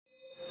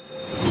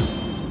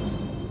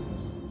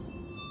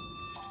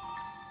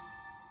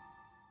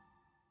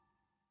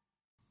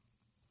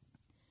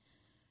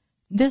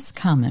This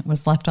comment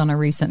was left on a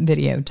recent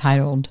video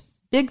titled,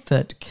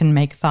 Bigfoot Can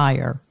Make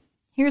Fire.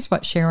 Here's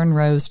what Sharon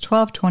Rose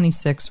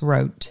 1226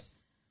 wrote.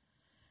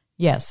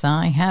 Yes,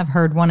 I have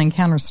heard one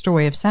encounter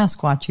story of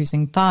Sasquatch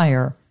using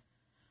fire.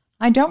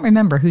 I don't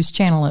remember whose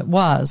channel it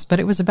was, but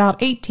it was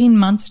about 18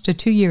 months to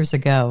 2 years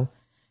ago,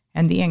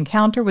 and the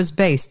encounter was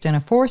based in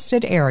a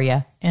forested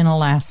area in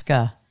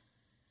Alaska.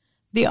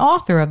 The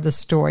author of the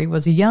story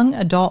was a young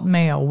adult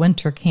male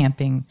winter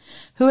camping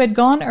who had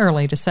gone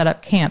early to set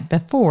up camp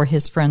before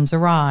his friends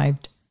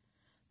arrived.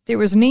 There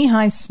was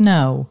knee-high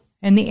snow,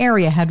 and the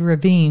area had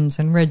ravines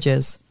and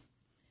ridges.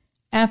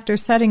 After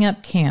setting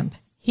up camp,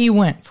 he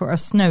went for a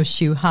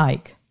snowshoe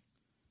hike.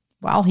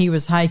 While he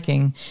was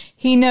hiking,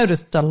 he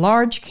noticed a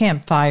large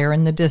campfire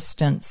in the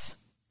distance.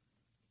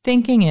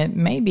 Thinking it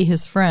may be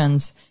his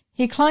friends,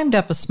 he climbed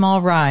up a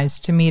small rise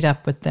to meet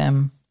up with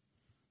them.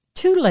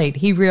 Too late,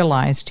 he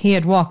realized he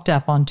had walked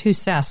up on two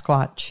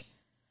Sasquatch.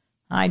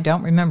 I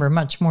don't remember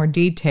much more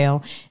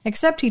detail,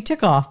 except he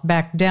took off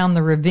back down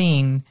the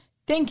ravine,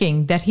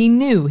 thinking that he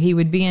knew he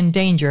would be in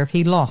danger if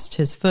he lost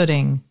his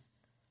footing.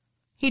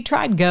 He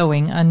tried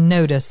going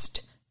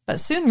unnoticed, but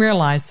soon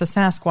realized the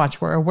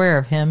Sasquatch were aware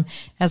of him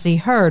as he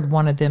heard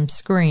one of them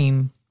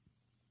scream.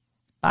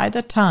 By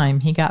the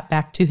time he got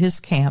back to his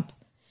camp,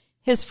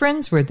 his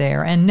friends were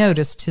there and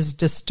noticed his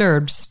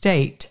disturbed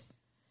state.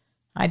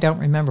 I don't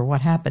remember what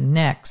happened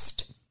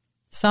next.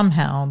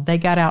 Somehow they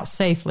got out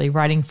safely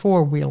riding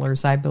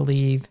four-wheelers, I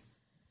believe.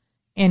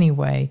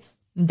 Anyway,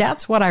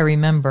 that's what I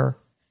remember,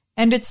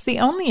 and it's the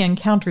only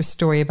encounter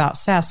story about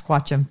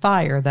Sasquatch and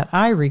fire that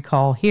I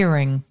recall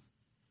hearing.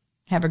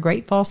 Have a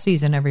great fall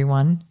season,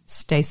 everyone.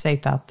 Stay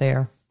safe out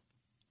there.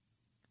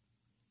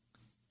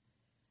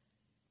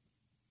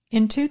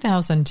 In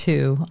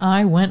 2002,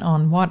 I went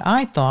on what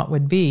I thought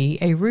would be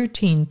a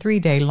routine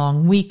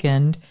 3-day-long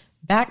weekend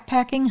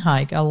backpacking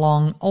hike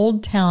along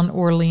Old Town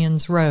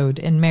Orleans Road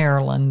in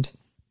Maryland.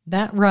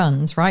 That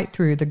runs right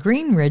through the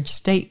Green Ridge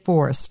State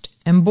Forest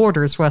and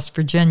borders West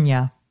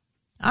Virginia.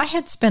 I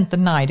had spent the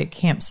night at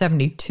Camp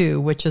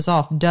 72, which is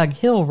off Dug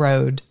Hill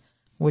Road,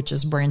 which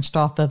is branched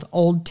off of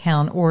Old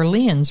Town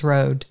Orleans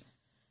Road.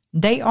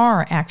 They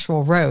are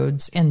actual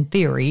roads, in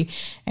theory,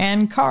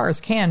 and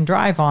cars can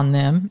drive on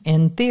them,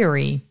 in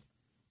theory.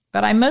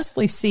 But I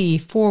mostly see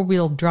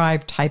four-wheel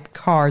drive type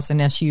cars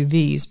and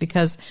SUVs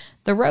because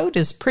the road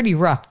is pretty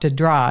rough to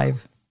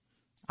drive.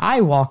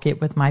 I walk it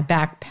with my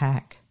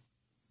backpack.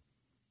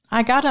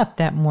 I got up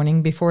that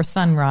morning before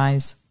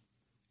sunrise.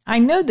 I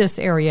know this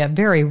area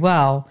very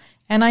well,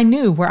 and I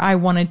knew where I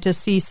wanted to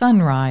see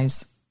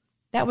sunrise.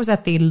 That was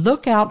at the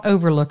Lookout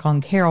Overlook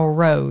on Carroll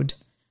Road.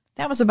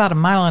 That was about 1.5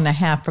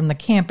 miles from the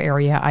camp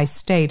area I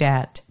stayed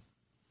at.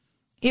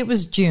 It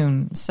was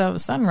June, so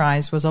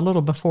sunrise was a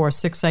little before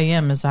 6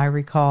 a.m. as I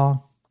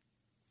recall.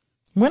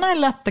 When I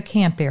left the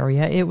camp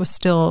area, it was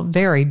still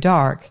very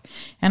dark,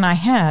 and I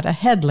had a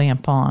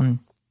headlamp on.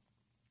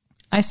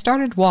 I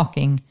started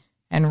walking,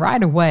 and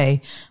right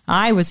away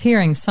I was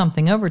hearing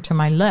something over to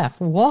my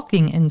left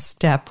walking in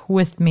step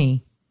with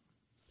me.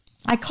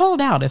 I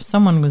called out if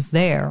someone was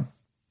there.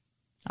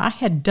 I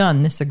had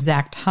done this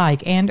exact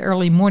hike and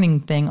early morning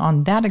thing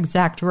on that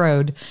exact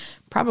road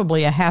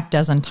probably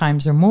 6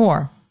 times or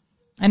more,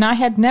 and I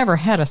had never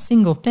had a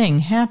single thing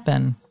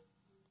happen.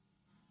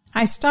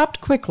 I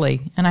stopped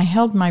quickly, and I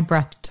held my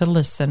breath to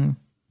listen.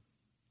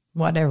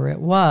 Whatever it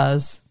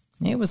was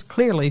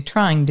clearly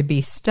trying to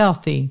be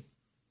stealthy.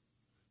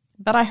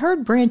 But I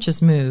heard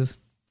branches move,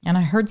 and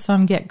I heard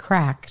some get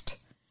cracked,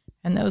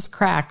 and those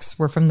cracks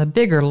were from the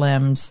bigger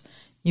limbs.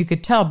 You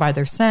could tell by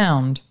their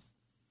sound.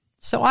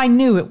 So I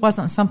knew it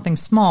wasn't something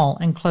small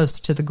and close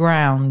to the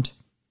ground.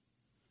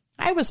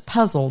 I was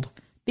puzzled,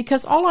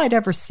 because all I'd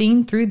ever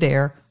seen through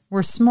there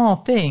were small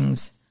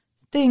things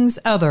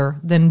other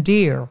than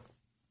deer.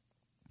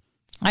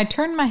 I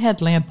turned my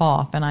headlamp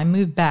off and I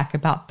moved back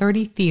about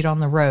 30 feet on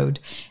the road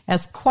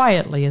as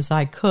quietly as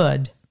I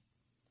could.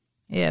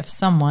 If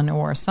someone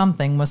or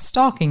something was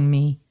stalking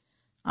me,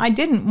 I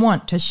didn't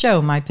want to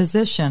show my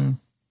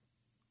position.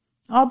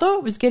 Although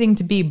it was getting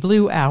to be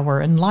blue hour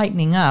and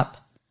lightening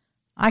up,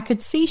 I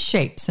could see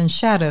shapes and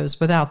shadows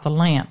without the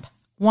lamp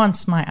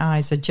once my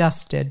eyes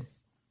adjusted.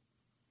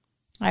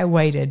 I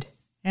waited,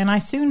 and I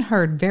soon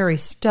heard very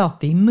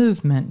stealthy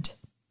movement.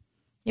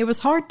 It was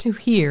hard to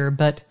hear,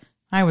 but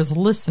I was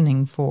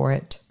listening for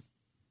it.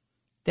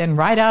 Then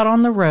right out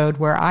on the road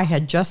where I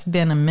had just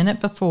been a minute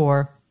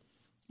before,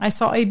 I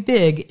saw a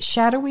big,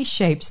 shadowy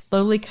shape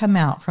slowly come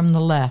out from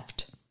the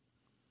left.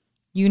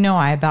 You know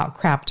I about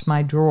crapped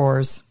my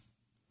drawers.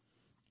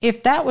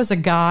 If that was a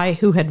guy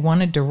who had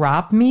wanted to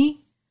rob me,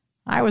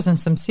 I was in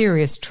some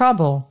serious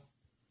trouble.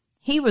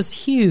 He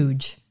was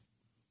huge.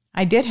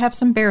 I did have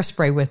some bear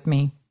spray with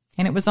me,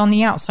 and it was on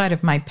the outside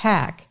of my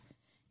pack,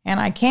 and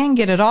I can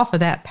get it off of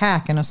that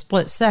pack in a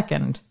split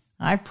second.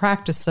 I've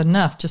practiced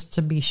enough just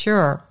to be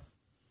sure.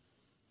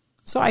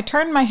 So I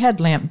turned my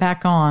headlamp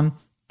back on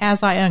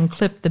as I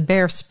unclipped the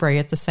bear spray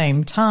at the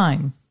same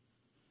time.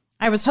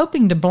 I was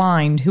hoping to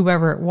blind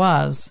whoever it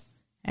was,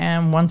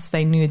 and once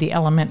they knew the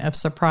element of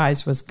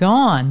surprise was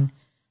gone,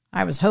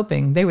 I was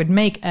hoping they would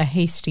make a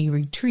hasty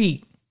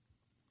retreat.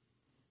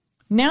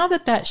 Now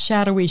that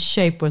shadowy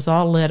shape was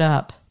all lit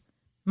up,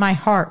 my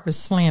heart was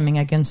slamming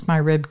against my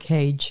rib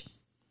cage.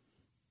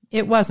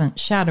 It wasn't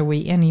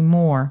shadowy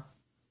anymore.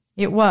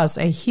 It was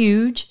a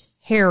huge,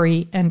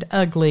 hairy, and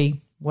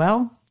ugly,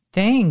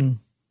 thing.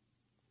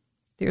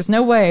 There's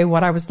no way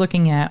what I was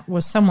looking at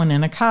was someone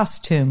in a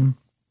costume.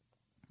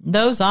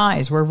 Those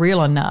eyes were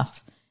real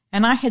enough,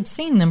 and I had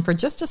seen them for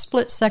just a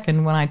split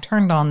second when I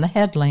turned on the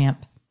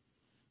headlamp.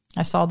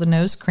 I saw the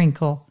nose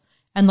crinkle,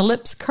 and the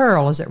lips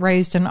curl as it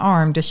raised an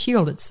arm to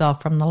shield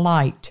itself from the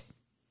light.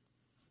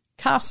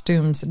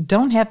 Costumes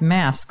don't have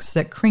masks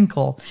that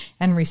crinkle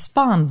and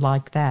respond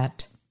like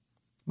that.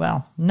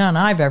 Well, none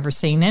I've ever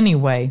seen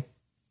anyway.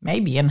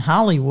 Maybe in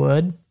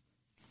Hollywood.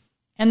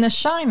 And the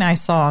shine I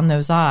saw in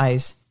those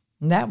eyes,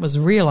 that was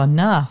real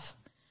enough.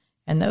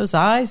 And those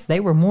eyes, they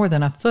were more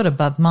than a foot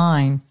above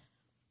mine.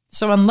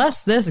 So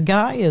unless this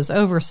guy is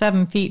over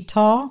 7 feet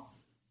tall,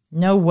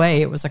 no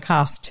way it was a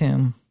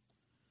costume.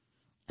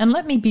 And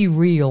let me be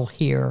real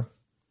here.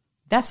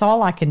 That's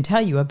all I can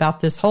tell you about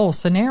this whole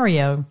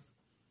scenario.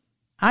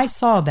 I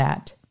saw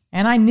that,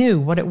 and I knew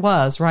what it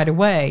was right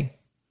away.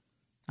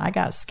 I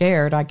got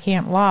scared, I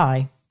can't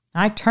lie.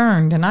 I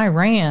turned and I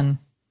ran.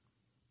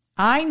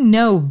 I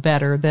know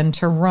better than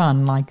to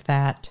run like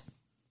that,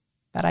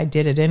 but I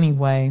did it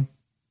anyway.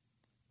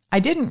 I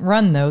didn't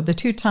run, though, the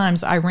 2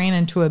 times I ran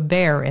into a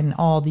bear in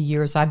all the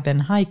years I've been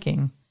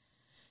hiking.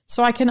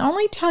 So I can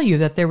only tell you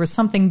that there was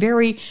something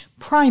very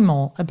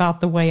primal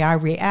about the way I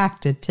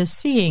reacted to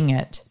seeing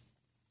it.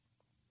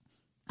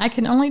 I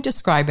can only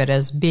describe it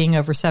as being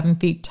over 7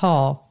 feet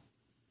tall.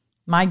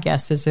 My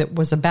guess is it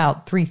was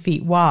about 3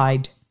 feet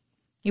wide.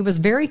 It was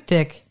very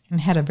thick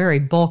and had a very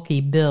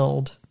bulky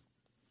build.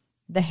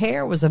 The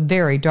hair was a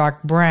very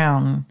dark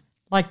brown,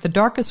 like the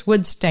darkest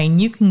wood stain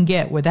you can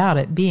get without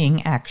it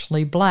being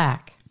actually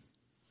black.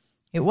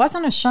 It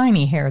wasn't a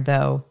shiny hair,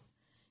 though.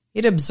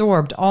 It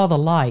absorbed all the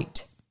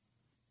light.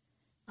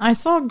 I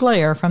saw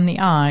glare from the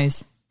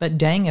eyes, but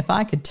dang if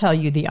I could tell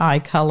you the eye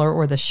color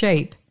or the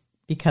shape,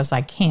 because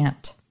I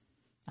can't.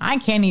 I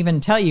can't even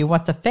tell you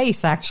what the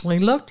face actually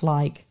looked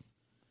like.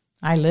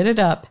 I lit it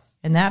up,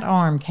 and that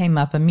arm came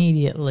up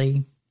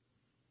immediately.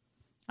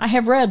 I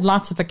have read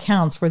lots of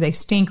accounts where they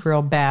stink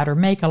real bad or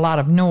make a lot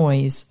of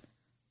noise,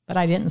 but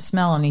I didn't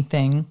smell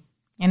anything,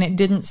 and it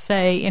didn't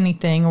say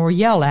anything or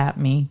yell at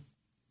me.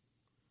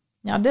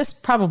 Now, this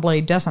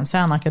probably doesn't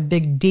sound like a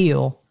big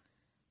deal,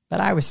 but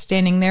I was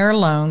standing there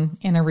alone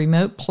in a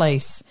remote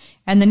place,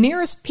 and the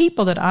nearest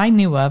people that I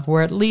knew of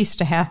were at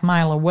least a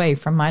half-mile away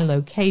from my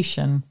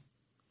location.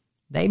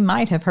 They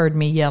might have heard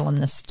me yell in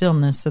the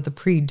stillness of the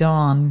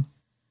pre-dawn,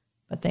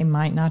 but they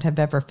might not have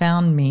ever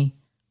found me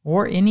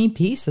or any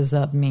pieces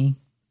of me.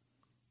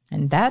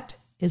 And that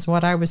is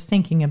what I was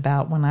thinking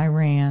about when I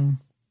ran.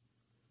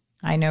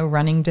 I know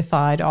running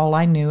defied all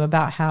I knew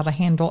about how to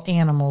handle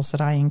animals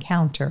that I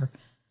encounter,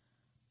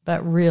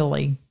 but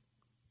really,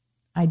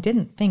 I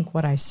didn't think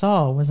what I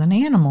saw was an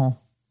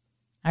animal.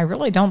 I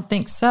really don't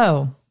think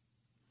so.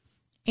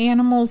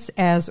 Animals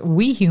as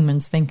we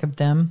humans think of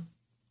them,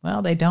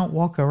 well, they don't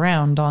walk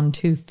around on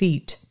 2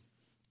 feet.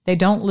 They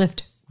don't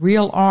lift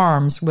real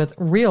arms with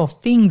real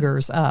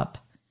fingers up.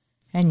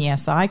 And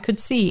yes, I could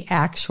see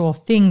actual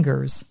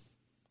fingers.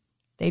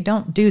 They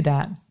don't do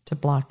that to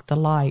block the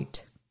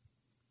light.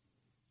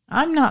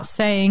 I'm not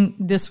saying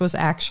this was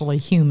actually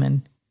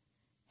human.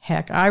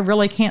 Heck, I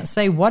really can't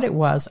say what it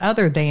was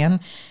other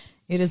than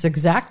it is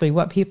exactly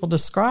what people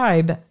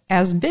describe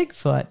as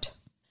Bigfoot.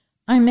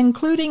 I'm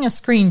including a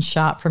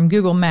screenshot from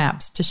Google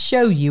Maps to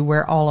show you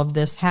where all of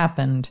this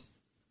happened.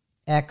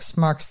 X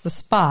marks the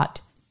spot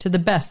to the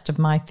best of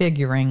my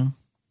figuring.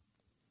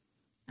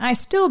 I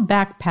still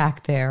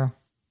backpack there.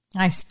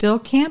 I still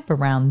camp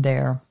around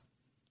there.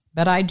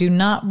 But I do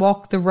not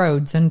walk the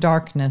roads in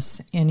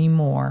darkness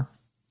anymore.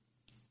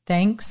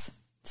 Thanks,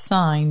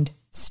 signed,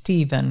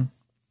 Stephen.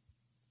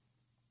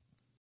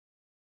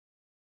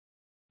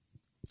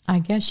 I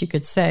guess you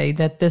could say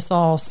that this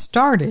all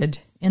started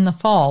in the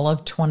fall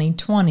of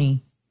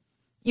 2020.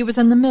 It was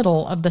in the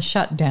middle of the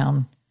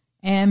shutdown,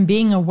 and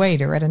being a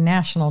waiter at a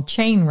national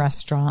chain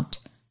restaurant,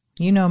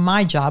 you know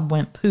my job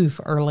went poof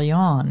early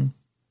on.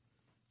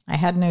 I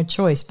had no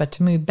choice but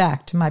to move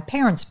back to my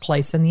parents'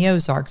 place in the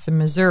Ozarks in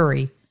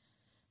Missouri.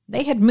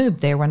 They had moved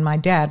there when my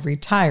dad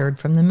retired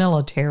from the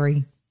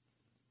military.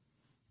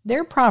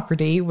 Their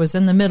property was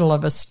in the middle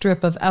of a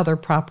strip of other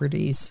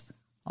properties,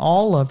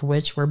 all of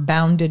which were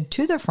bounded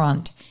to the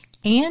front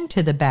and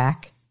to the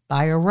back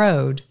by a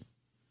road.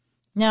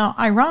 Now,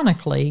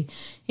 ironically,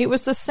 it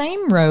was the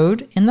same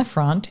road in the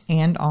front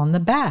and on the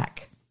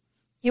back.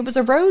 It was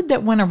a road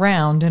that went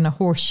around in a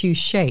horseshoe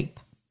shape.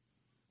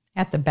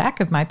 At the back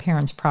of my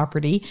parents'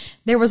 property,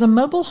 there was a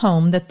mobile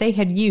home that they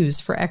had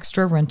used for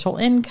extra rental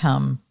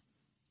income.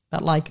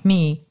 But like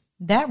me,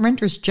 that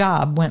renter's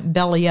job went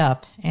belly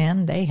up,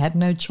 and they had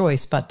no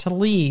choice but to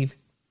leave.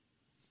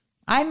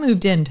 I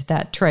moved into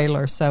that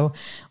trailer, so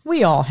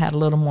we all had a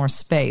little more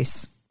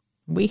space.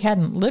 We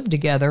hadn't lived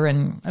together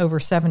in over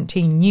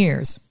 17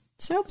 years,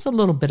 So it was a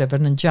little bit of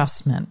an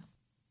adjustment.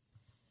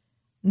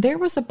 There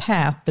was a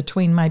path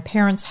between my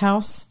parents'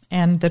 house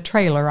and the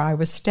trailer I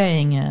was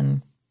staying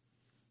in.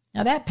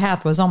 Now, that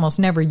path was almost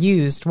never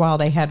used while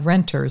they had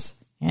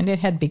renters, and it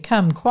had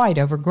become quite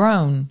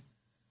overgrown.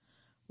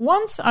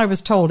 Once I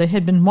was told it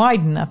had been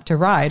wide enough to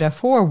ride a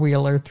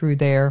four-wheeler through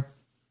there,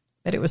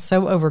 but it was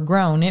so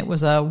overgrown it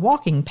was a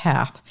walking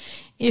path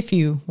if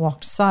you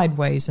walked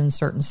sideways in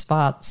certain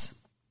spots.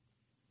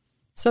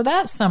 So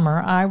that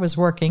summer I was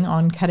working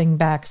on cutting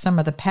back some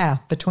of the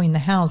path between the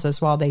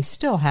houses while they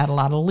still had a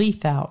lot of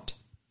leaf out.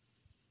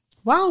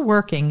 While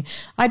working,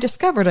 I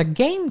discovered a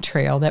game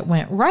trail that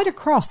went right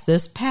across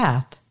this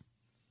path.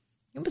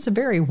 It was a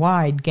very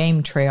wide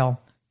game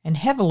trail and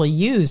heavily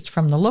used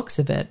from the looks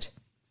of it.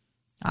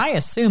 I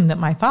assumed that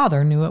my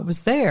father knew it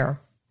was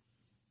there.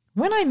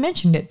 When I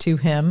mentioned it to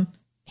him,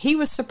 he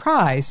was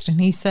surprised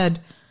and he said,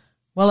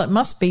 "Well, it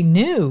must be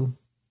new."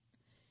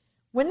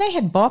 When they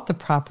had bought the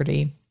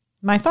property,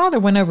 my father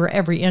went over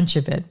every inch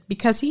of it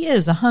because he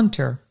is a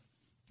hunter,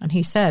 and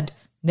he said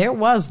there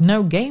was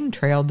no game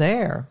trail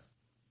there.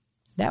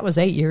 That was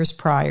 8 years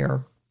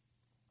prior.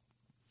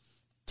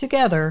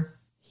 Together,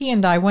 he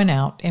and I went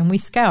out and we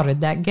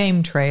scouted that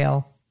game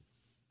trail.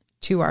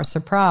 To our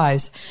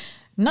surprise,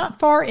 not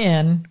far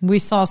in, we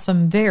saw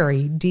some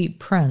very deep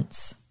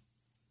prints.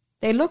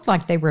 They looked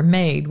like they were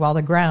made while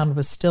the ground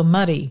was still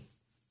muddy,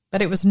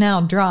 but it was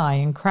now dry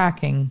and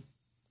cracking.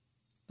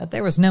 But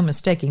there was no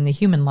mistaking the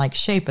human-like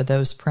shape of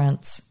those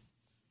prints.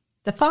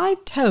 The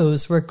 5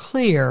 toes were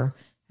clear,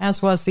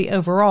 as was the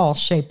overall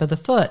shape of the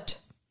foot.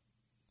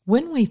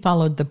 When we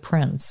followed the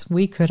prints,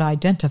 we could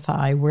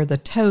identify where the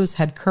toes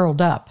had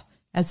curled up,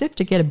 as if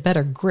to get a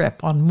better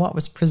grip on what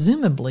was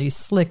presumably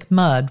slick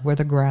mud where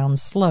the ground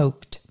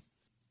sloped.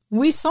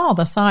 We saw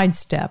the side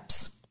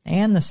steps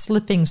and the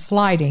slipping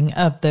sliding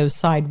of those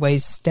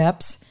sideways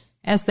steps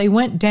as they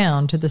went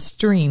down to the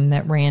stream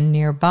that ran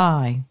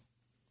nearby.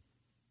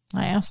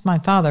 I asked my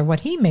father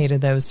what he made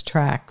of those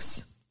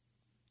tracks.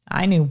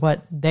 I knew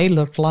what they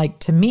looked like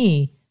to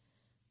me,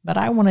 but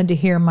I wanted to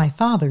hear my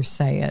father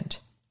say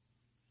it.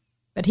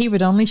 But he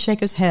would only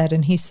shake his head,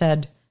 and he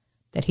said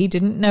that he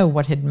didn't know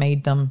what had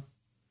made them.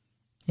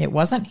 It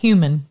wasn't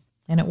human,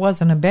 and it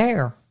wasn't a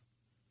bear.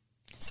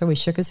 So he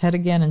shook his head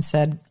again and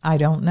said, "I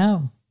don't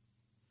know."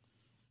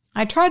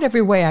 I tried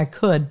every way I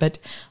could, but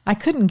I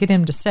couldn't get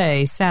him to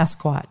say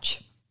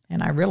Sasquatch,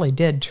 and I really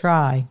did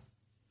try.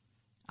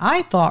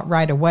 I thought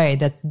right away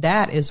that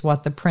that is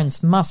what the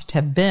prints must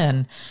have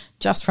been,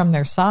 just from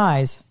their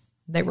size.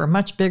 They were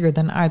much bigger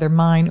than either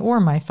mine or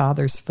my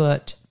father's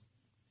foot.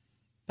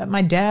 But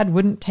my dad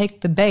wouldn't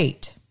take the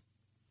bait.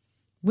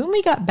 When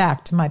we got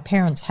back to my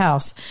parents'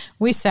 house,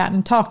 we sat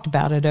and talked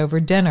about it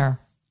over dinner.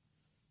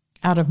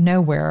 Out of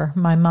nowhere,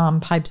 my mom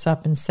pipes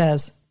up and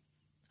says,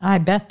 "I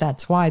bet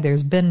that's why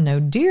there's been no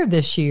deer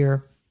this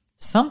year.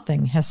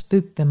 Something has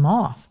spooked them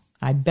off.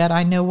 I bet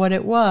I know what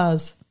it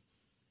was."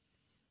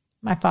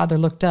 My father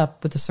looked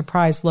up with a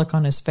surprised look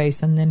on his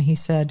face, and then he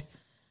said,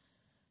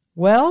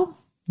 "Well,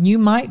 you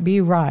might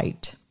be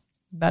right,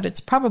 but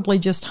it's probably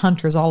just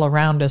hunters all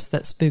around us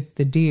that spooked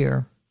the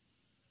deer."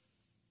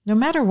 No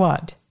matter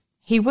what,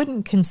 he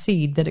wouldn't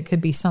concede that it could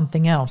be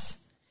something else,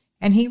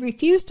 and he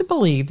refused to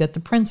believe that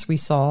the prints we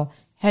saw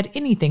had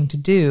anything to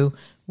do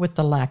with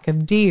the lack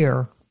of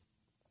deer.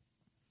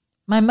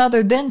 My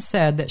mother then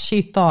said that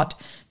she thought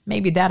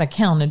maybe that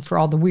accounted for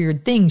all the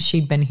weird things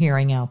she'd been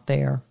hearing out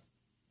there.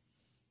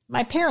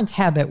 My parents'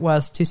 habit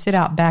was to sit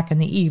out back in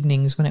the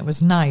evenings when it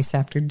was nice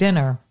after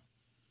dinner.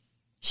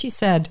 She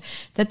said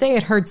that they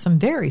had heard some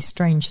very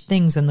strange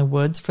things in the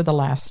woods for the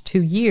last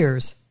 2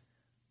 years.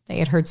 They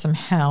had heard some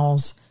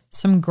howls,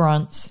 some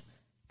grunts,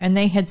 and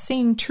they had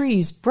seen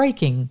trees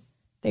breaking.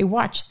 They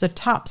watched the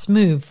tops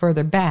move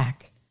further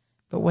back,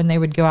 but when they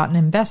would go out and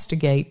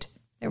investigate,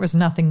 there was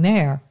nothing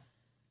there,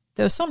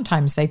 though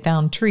sometimes they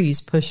found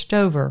trees pushed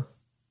over.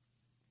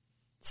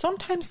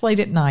 Sometimes late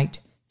at night,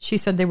 she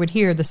said they would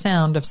hear the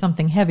sound of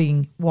something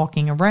heavy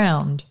walking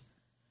around.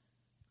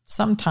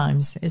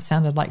 Sometimes it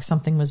sounded like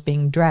something was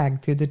being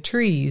dragged through the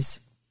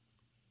trees.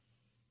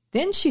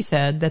 Then she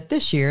said that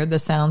this year the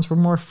sounds were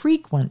more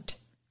frequent,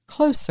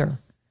 closer,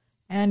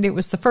 and it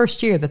was the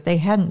first year that they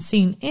hadn't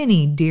seen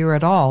any deer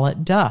at all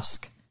at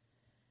dusk.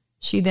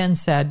 She then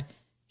said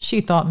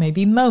she thought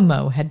maybe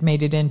Momo had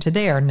made it into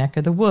their neck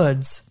of the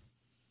woods.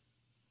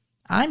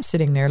 I'm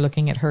sitting there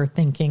looking at her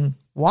thinking,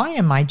 why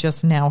am I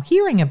just now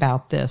hearing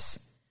about this?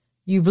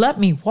 You've let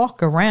me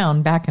walk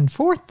around back and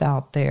forth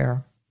out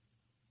there.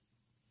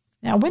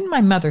 Now, when my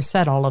mother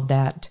said all of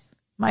that,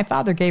 my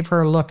father gave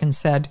her a look and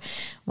said,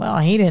 well,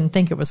 he didn't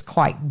think it was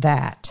quite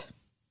that.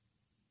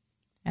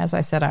 As I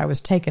said, I was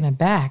taken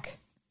aback.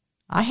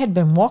 I had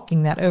been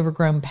walking that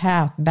overgrown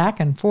path back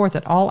and forth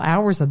at all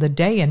hours of the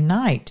day and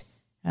night,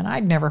 and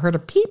I'd never heard a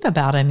peep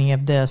about any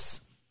of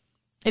this.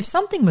 If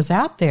something was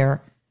out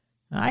there,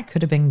 I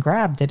could have been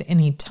grabbed at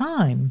any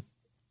time.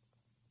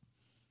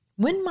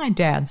 When my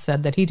dad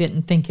said that he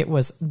didn't think it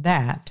was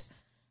that,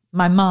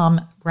 my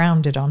mom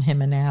rounded on him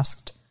and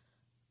asked,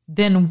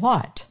 "Then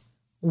what?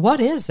 What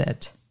is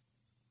it?"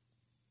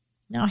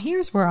 Now,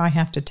 here's where I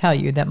have to tell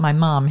you that my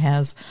mom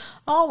has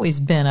always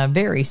been a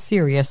very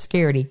serious,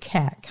 scaredy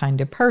cat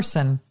kind of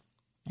person,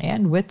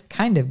 and with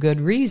kind of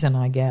good reason,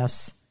 I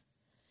guess.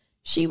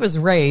 She was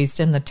raised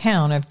in the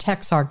town of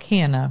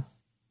Texarkana.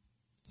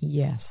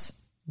 Yes,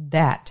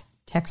 that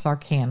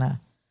Texarkana,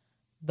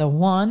 the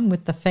one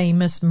with the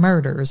famous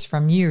murders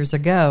from years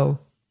ago.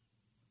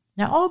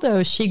 Now,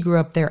 although she grew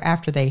up there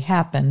after they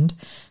happened,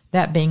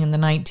 that being in the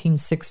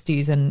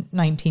 1960s and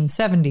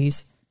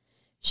 1970s,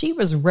 she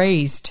was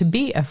raised to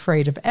be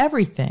afraid of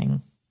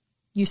everything.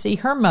 You see,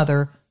 her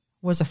mother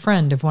was a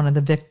friend of one of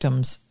the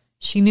victims.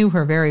 She knew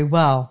her very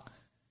well,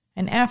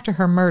 and after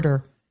her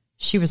murder,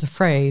 she was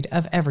afraid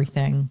of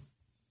everything.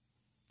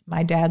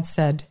 My dad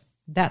said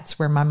that's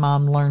where my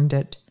mom learned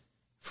it,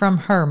 from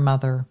her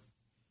mother.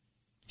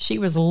 She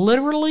was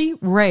literally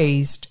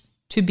raised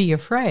to be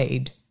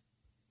afraid.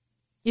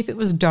 If it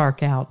was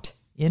dark out,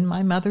 in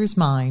my mother's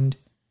mind,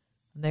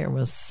 there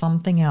was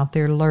something out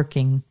there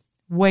lurking,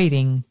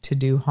 waiting to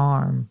do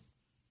harm.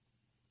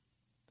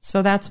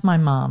 So that's my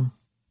mom.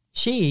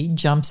 She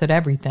jumps at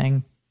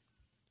everything.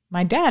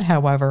 My dad,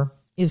 however,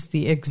 is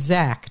the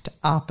exact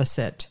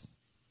opposite.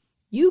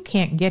 You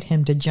can't get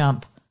him to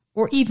jump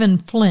or even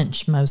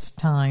flinch most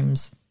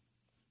times.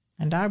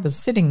 And I was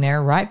sitting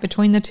there right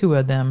between the two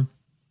of them,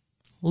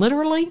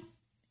 literally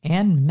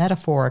and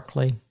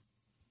metaphorically.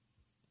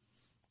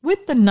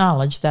 With the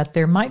knowledge that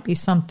there might be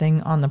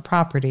something on the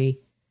property,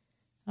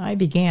 I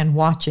began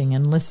watching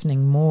and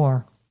listening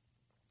more.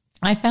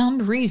 I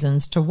found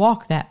reasons to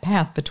walk that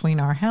path between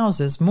our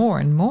houses more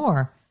and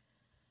more.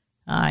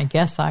 I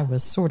guess I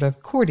was sort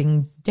of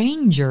courting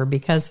danger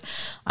because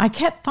I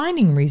kept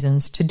finding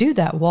reasons to do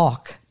that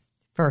walk,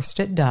 first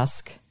at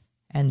dusk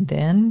and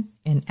then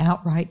in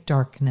outright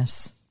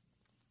darkness.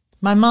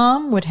 My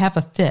mom would have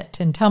a fit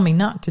and tell me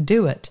not to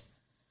do it,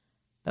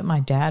 but my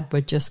dad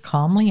would just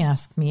calmly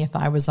ask me if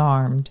I was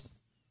armed.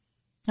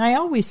 I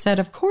always said,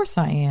 of course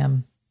I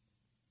am,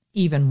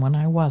 even when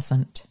I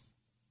wasn't.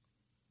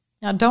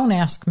 Now, don't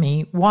ask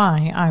me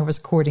why I was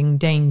courting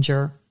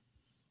danger.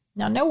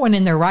 Now, no one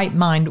in their right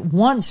mind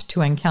wants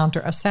to encounter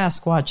a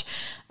Sasquatch,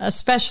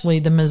 especially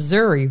the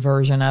Missouri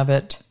version of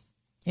it.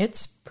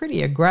 It's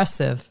pretty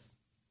aggressive.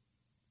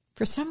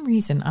 For some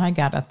reason, I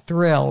got a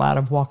thrill out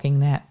of walking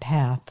that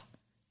path.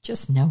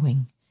 Just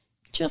knowing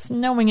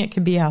it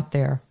could be out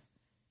there.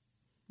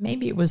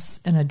 Maybe it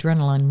was an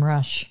adrenaline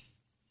rush.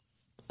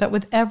 But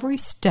with every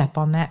step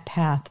on that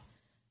path,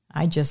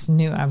 I just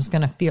knew I was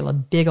going to feel a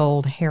big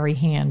old hairy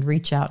hand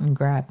reach out and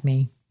grab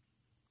me.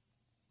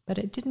 But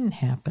it didn't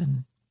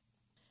happen.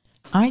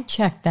 I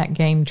checked that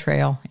game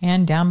trail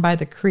and down by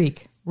the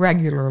creek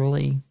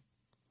regularly.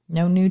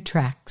 No new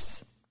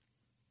tracks.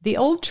 The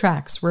old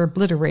tracks were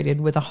obliterated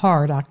with a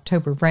hard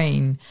October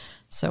rain,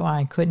 so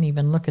I couldn't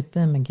even look at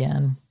them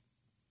again.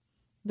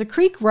 The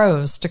creek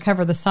rose to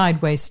cover the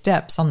sideways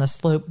steps on the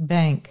sloped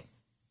bank.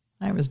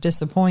 I was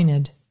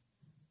disappointed.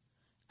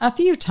 A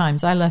few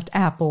times I left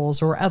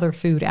apples or other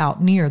food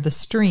out near the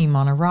stream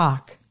on a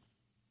rock.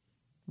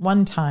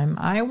 One time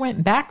I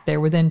went back there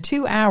within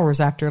 2 hours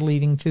after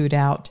leaving food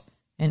out,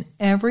 and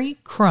every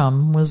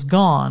crumb was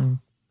gone.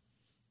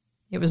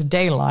 It was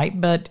daylight,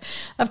 but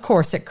of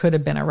course it could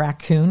have been a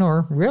raccoon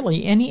or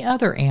really any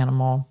other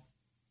animal.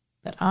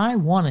 But I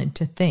wanted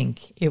to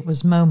think it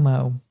was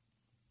Momo.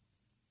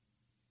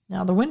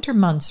 Now the winter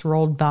months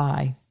rolled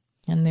by,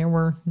 and there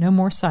were no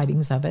more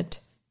sightings of it,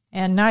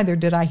 and neither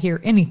did I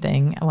hear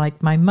anything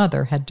like my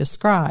mother had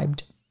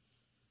described.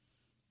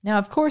 Now,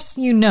 of course,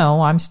 you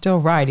know I'm still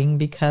writing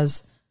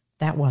because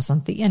that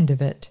wasn't the end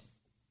of it.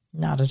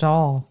 Not at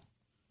all.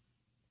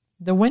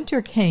 The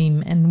winter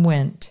came and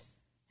went,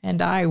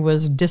 and I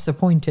was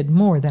disappointed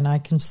more than I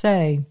can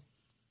say.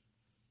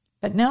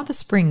 But now the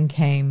spring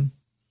came,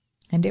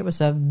 and it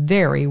was a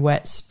very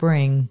wet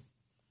spring.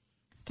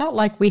 Felt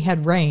like we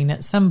had rain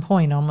at some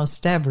point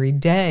almost every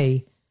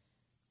day.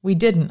 We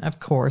didn't, of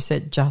course,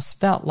 it just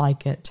felt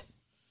like it.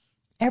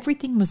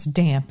 Everything was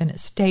damp, and it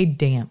stayed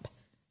damp.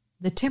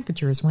 The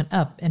temperatures went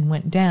up and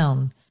went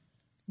down.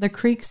 The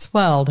creek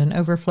swelled and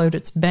overflowed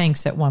its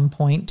banks at one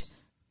point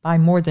by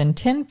more than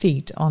 10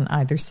 feet on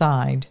either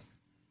side.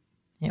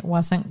 It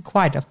wasn't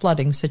quite a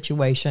flooding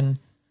situation,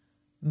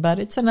 but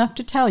it's enough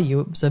to tell you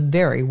it was a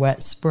very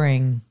wet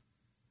spring.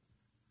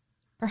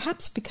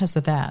 Perhaps because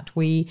of that,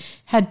 we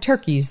had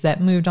turkeys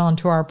that moved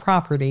onto our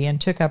property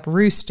and took up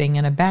roosting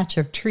in a batch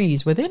of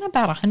trees within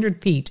about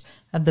 100 feet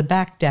of the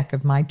back deck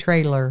of my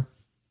trailer.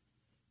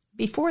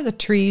 Before the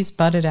trees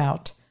budded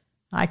out,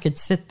 I could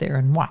sit there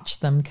and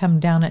watch them come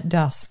down at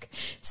dusk.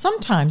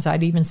 Sometimes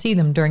I'd even see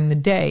them during the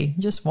day,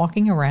 just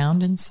walking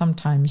around and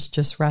sometimes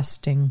just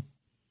resting.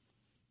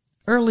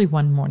 Early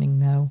one morning,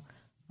 though,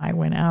 I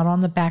went out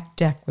on the back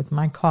deck with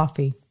my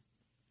coffee.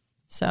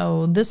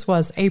 So this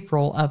was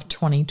April of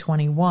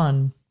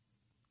 2021.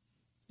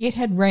 It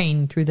had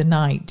rained through the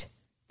night.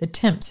 The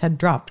temps had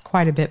dropped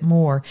quite a bit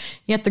more,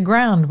 yet the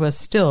ground was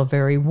still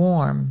very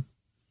warm.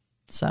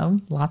 So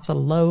lots of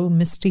low,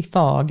 misty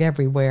fog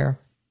everywhere,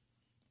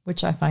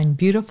 which I find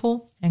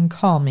beautiful and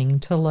calming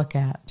to look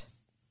at.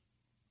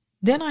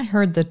 Then I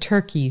heard the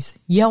turkeys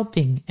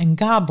yelping and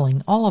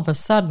gobbling all of a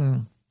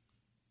sudden.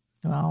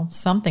 Well,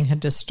 something had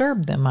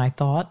disturbed them, I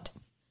thought.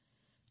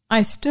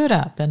 I stood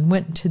up and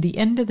went to the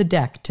end of the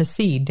deck to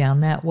see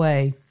down that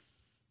way,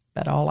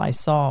 but all I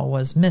saw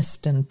was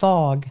mist and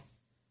fog.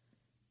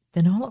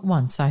 Then all at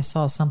once I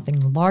saw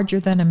something larger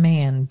than a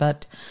man,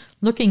 but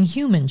looking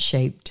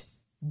human-shaped,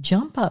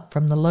 jump up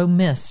from the low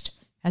mist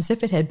as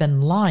if it had been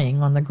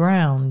lying on the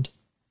ground.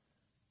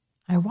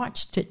 I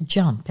watched it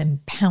jump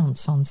and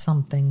pounce on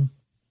something.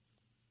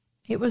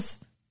 It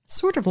was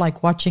sort of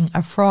like watching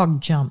a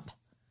frog jump.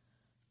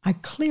 I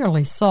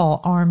clearly saw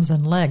arms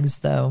and legs,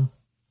 though.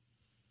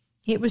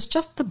 It was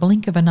just the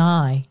blink of an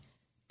eye.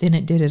 Then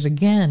it did it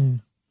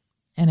again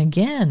and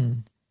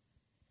again.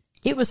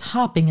 It was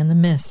hopping in the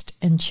mist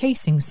and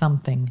chasing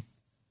something.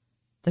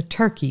 The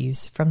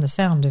turkeys, from the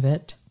sound of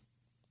it.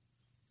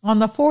 On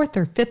the fourth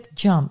or fifth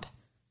jump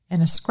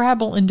and a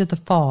scrabble into the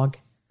fog,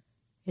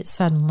 it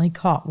suddenly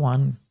caught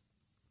one.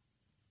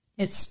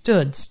 It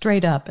stood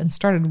straight up and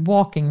started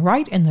walking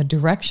right in the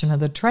direction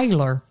of the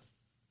trailer.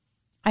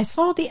 I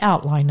saw the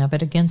outline of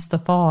it against the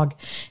fog,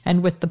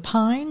 and with the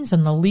pines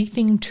and the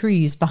leafing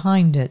trees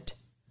behind it.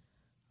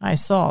 I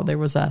saw there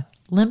was a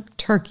limp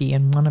turkey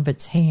in one of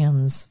its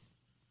hands.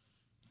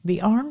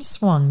 The arms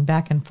swung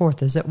back and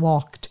forth as it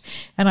walked,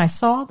 and I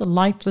saw the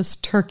lifeless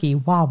turkey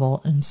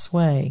wobble and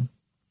sway.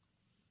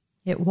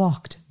 It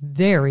walked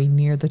very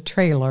near the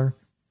trailer.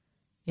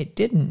 It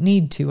didn't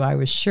need to, I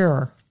was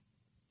sure,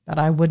 but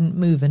I wouldn't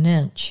move an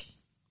inch.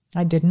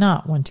 I did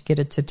not want to get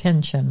its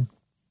attention.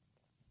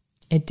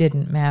 It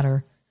didn't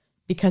matter,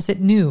 because it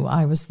knew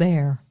I was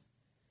there.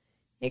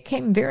 It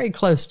came very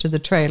close to the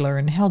trailer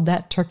and held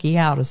that turkey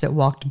out as it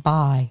walked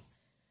by.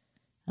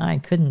 I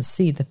couldn't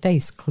see the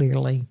face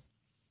clearly,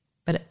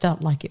 but it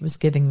felt like it was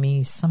giving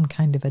me some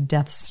kind of a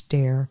death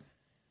stare.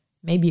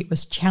 Maybe it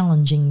was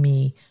challenging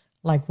me,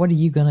 like, what are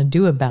you going to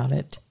do about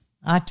it?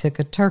 I took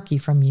a turkey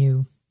from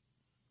you.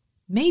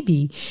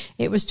 Maybe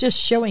it was just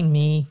showing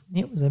me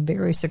it was a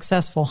very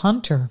successful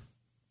hunter.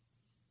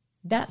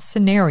 That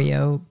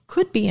scenario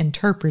could be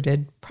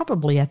interpreted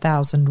probably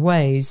 1,000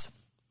 ways.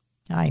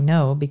 I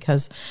know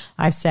because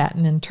I've sat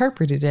and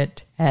interpreted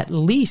it at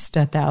least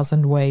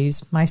 1,000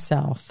 ways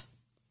myself.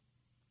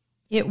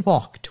 It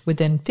walked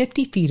within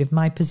 50 feet of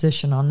my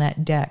position on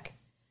that deck.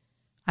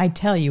 I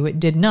tell you, it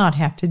did not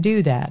have to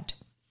do that.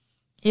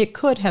 It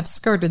could have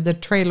skirted the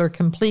trailer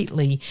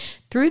completely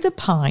through the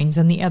pines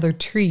and the other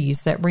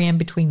trees that ran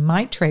between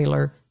my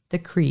trailer, the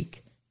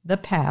creek, the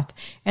path,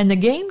 and the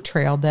game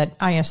trail that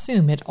I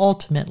assume it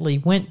ultimately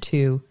went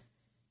to.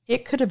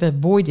 It could have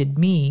avoided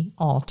me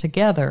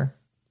altogether.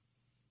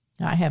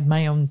 I have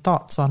my own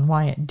thoughts on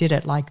why it did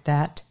it like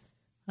that.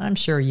 I'm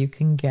sure you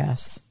can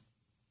guess.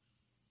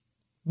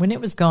 When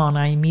it was gone,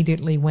 I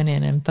immediately went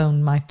in and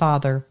phoned my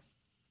father.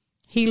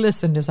 He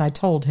listened as I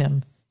told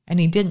him,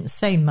 and he didn't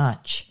say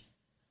much.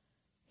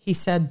 He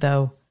said,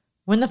 though,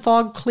 when the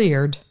fog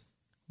cleared,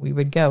 we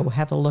would go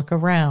have a look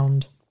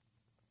around.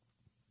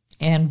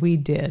 And we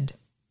did.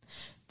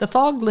 The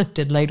fog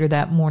lifted later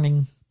that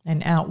morning,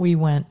 and out we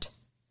went.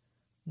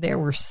 There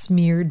were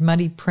smeared,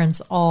 muddy prints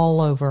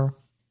all over,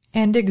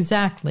 and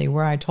exactly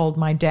where I told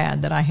my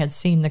dad that I had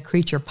seen the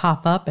creature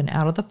pop up and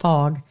out of the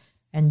fog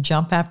and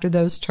jump after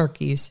those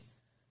turkeys,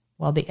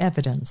 while the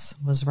evidence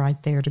was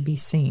right there to be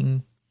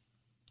seen.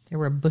 There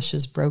were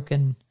bushes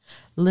broken,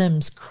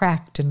 limbs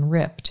cracked and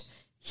ripped,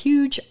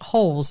 huge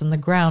holes in the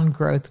ground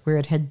growth where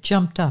it had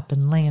jumped up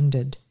and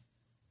landed.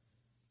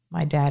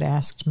 My dad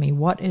asked me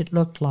what it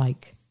looked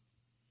like,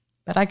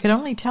 but I could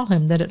only tell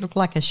him that it looked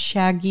like a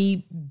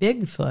shaggy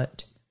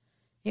Bigfoot.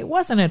 It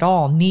wasn't at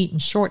all neat and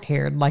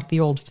short-haired like the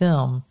old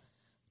film.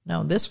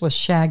 No, this was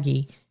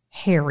shaggy,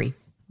 hairy,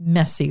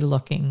 messy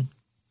looking.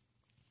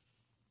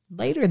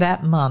 Later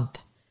that month,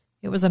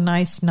 it was a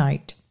nice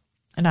night,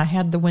 and I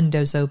had the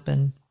windows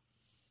open.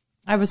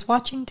 I was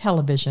watching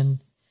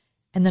television,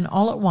 and then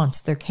all at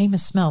once there came a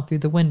smell through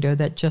the window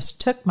that just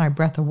took my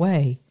breath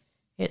away.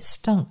 It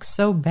stunk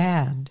so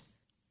bad.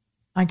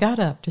 I got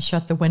up to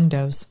shut the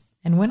windows,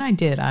 and when I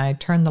did, I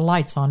turned the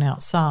lights on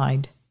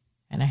outside,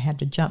 and I had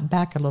to jump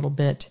back a little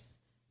bit,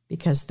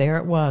 because there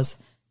it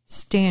was,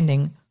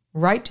 standing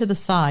right to the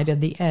side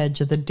of the edge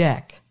of the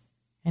deck,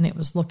 and it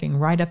was looking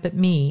right up at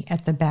me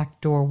at the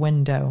back door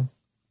window.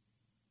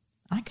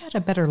 I got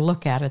a better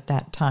look at it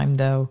that time,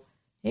 though.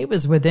 It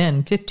was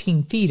within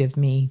 15 feet of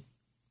me.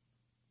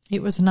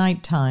 It was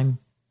nighttime,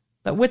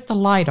 but with the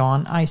light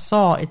on, I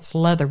saw its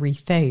leathery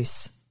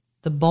face,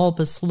 the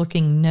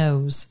bulbous-looking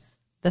nose,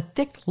 the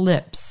thick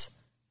lips,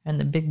 and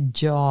the big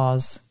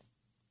jaws.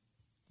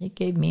 It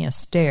gave me a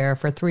stare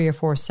for 3 or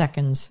 4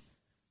 seconds.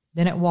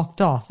 Then it walked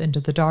off into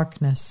the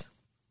darkness.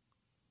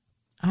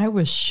 I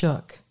was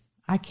shook.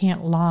 I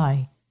can't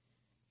lie.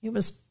 It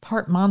was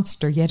part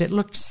monster, yet it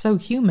looked so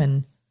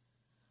human.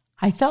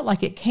 I felt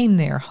like it came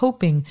there,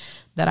 hoping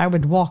that I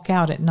would walk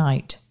out at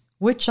night,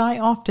 which I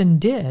often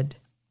did.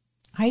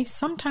 I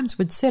sometimes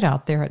would sit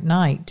out there at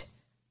night,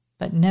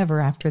 but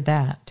never after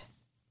that.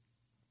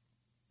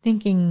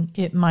 Thinking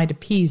it might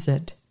appease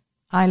it,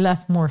 I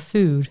left more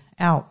food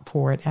out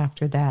for it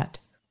after that,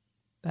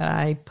 but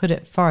I put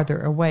it farther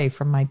away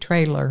from my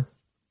trailer.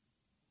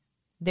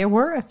 There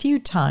were a few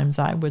times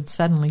I would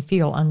suddenly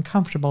feel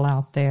uncomfortable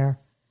out there,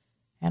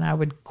 and I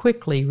would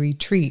quickly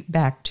retreat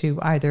back to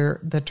either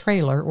the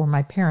trailer or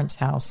my parents'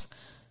 house,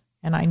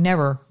 and I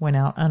never went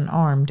out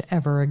unarmed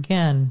ever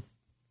again.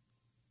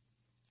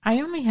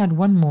 I only had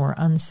one more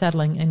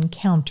unsettling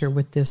encounter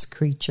with this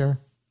creature.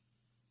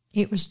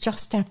 It was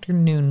just after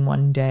noon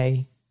one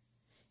day.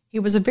 It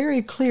was a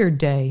very clear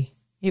day.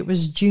 It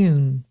was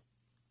June,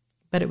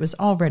 but it was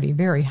already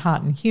very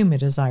hot and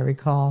humid, as I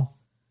recall.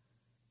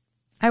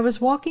 I was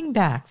walking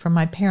back from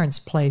my parents'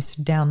 place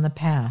down the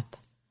path.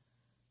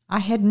 I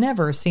had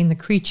never seen the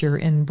creature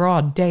in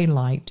broad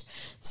daylight,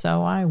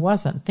 so I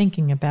wasn't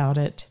thinking about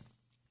it.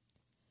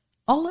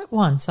 All at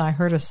once I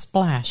heard a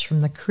splash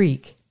from the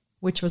creek,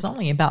 which was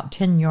only about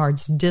 10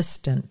 yards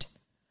distant.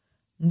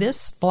 This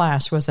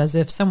splash was as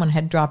if someone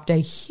had dropped a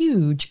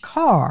huge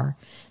car.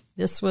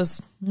 This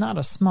was not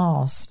a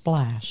small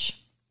splash.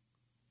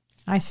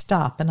 I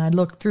stopped and I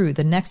looked through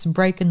the next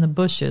break in the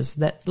bushes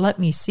that let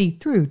me see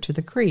through to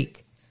the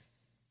creek,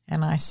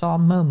 and I saw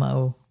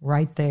Momo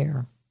right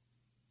there.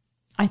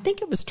 I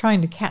think it was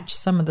trying to catch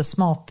some of the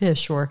small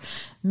fish, or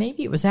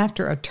maybe it was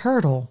after a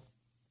turtle.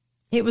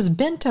 It was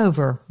bent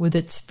over with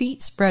its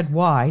feet spread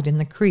wide in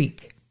the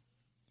creek.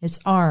 Its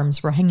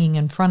arms were hanging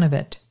in front of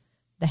it,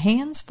 the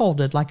hands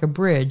folded like a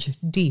bridge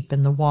deep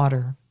in the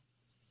water.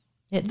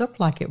 It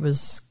looked like it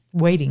was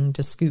waiting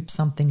to scoop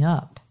something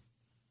up.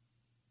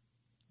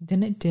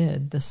 Then it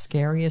did the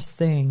scariest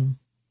thing.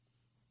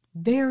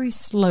 Very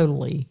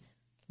slowly,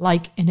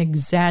 like an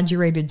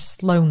exaggerated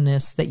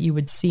slowness that you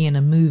would see in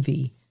a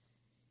movie,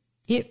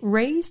 it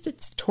raised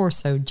its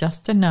torso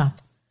just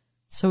enough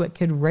so it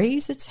could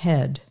raise its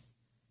head,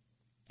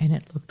 and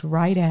it looked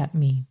right at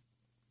me.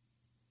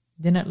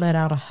 Then it let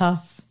out a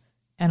huff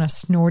and a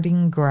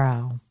snorting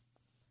growl.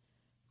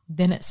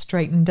 Then it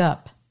straightened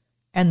up,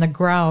 and the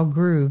growl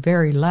grew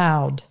very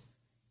loud,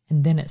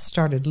 and then it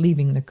started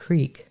leaving the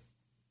creek.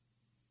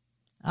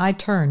 I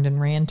turned and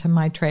ran to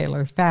my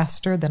trailer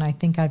faster than I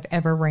think I've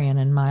ever ran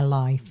in my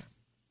life.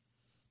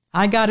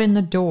 I got in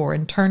the door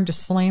and turned to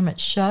slam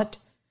it shut,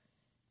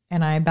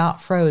 and I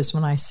about froze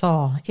when I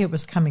saw it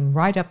was coming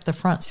right up the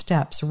front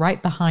steps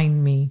right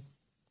behind me.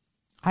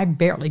 I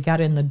barely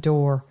got in the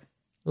door,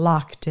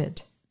 locked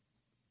it.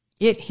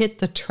 It hit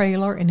the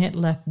trailer and it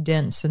left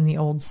dents in the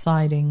old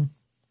siding.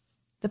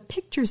 The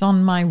pictures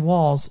on my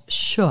walls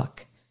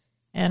shook,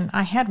 and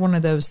I had one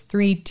of those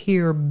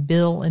 3-tier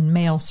bill and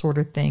mail sort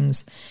of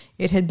things.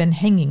 It had been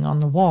hanging on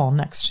the wall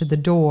next to the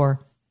door.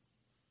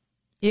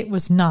 It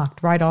was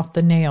knocked right off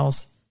the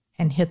nails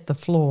and hit the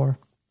floor.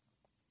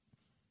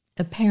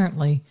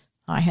 Apparently,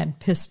 I had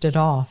pissed it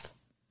off.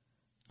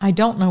 I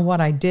don't know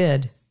what I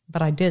did,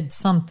 but I did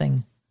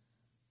something.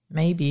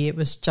 Maybe it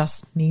was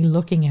just me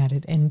looking at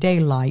it in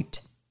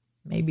daylight.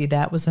 Maybe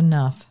that was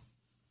enough.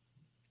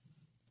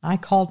 I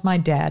called my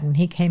dad, and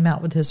he came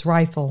out with his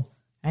rifle,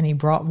 and he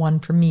brought one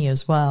for me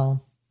as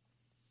well.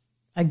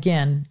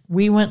 Again,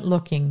 we went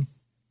looking,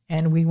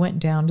 and we went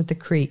down to the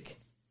creek.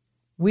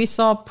 We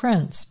saw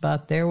prints,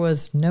 but there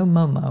was no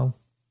Momo.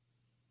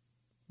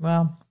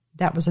 Well,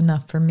 that was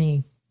enough for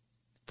me.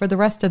 For the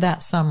rest of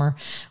that summer,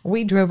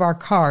 we drove our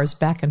cars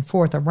back and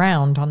forth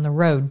around on the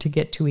road to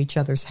get to each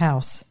other's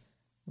house.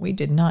 We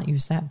did not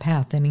use that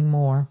path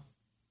anymore.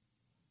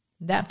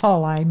 That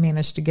fall, I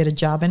managed to get a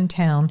job in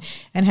town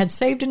and had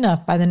saved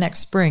enough by the next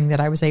spring that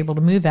I was able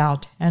to move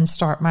out and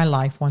start my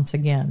life once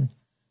again.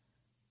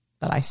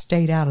 But I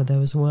stayed out of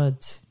those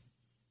woods.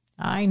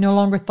 I no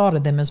longer thought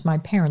of them as my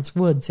parents'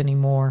 woods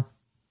anymore.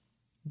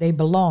 They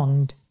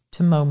belonged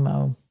to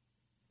Momo.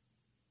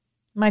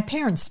 My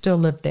parents still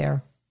live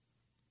there.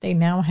 They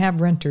now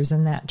have renters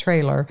in that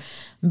trailer,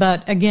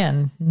 but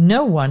again,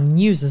 no one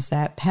uses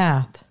that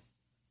path.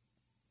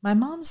 My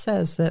mom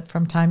says that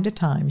from time to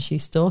time she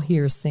still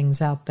hears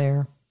things out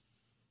there,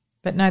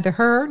 but neither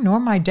her nor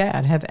my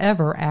dad have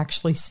ever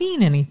actually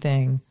seen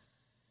anything,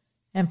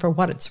 and for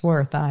what it's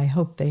worth, I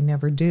hope they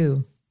never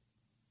do.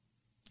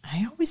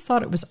 I always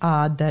thought it was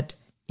odd that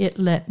it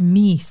let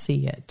me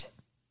see it.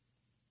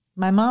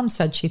 My mom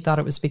said she thought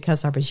it was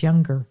because I was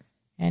younger,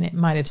 and it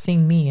might have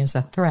seen me as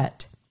a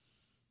threat.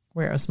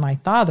 Whereas my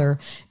father,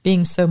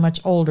 being so much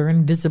older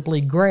and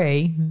visibly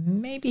gray,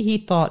 maybe he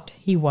thought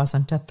he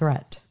wasn't a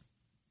threat.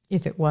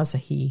 If it was a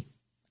he,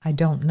 I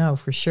don't know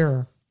for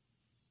sure.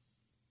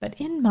 But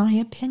in my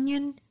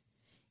opinion,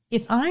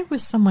 if I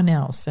was someone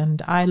else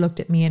and I looked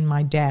at me and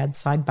my dad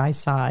side by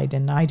side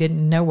and I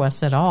didn't know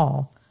us at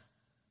all,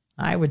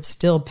 I would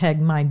still peg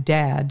my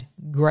dad,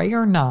 gray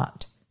or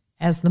not,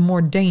 as the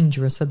more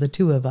dangerous of the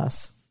two of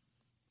us.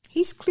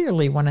 He's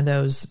clearly one of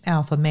those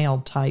alpha male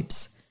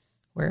types,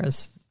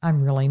 whereas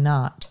I'm really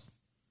not.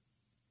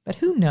 But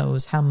who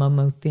knows how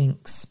Momo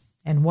thinks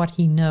and what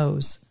he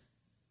knows?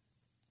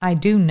 I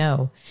do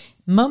know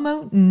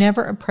Momo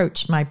never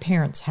approached my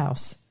parents'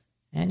 house,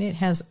 and it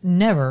has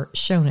never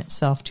shown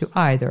itself to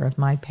either of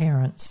my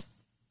parents.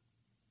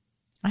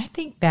 I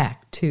think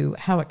back to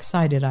how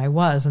excited I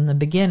was in the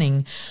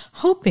beginning,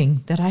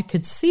 hoping that I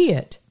could see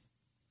it.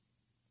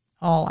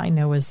 All I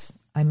know is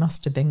I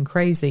must have been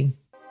crazy.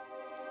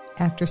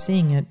 After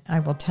seeing it, I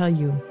will tell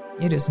you,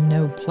 it is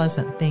no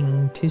pleasant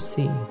thing to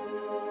see.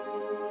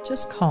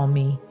 Just call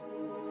me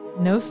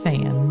no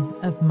fan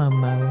of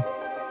Momo.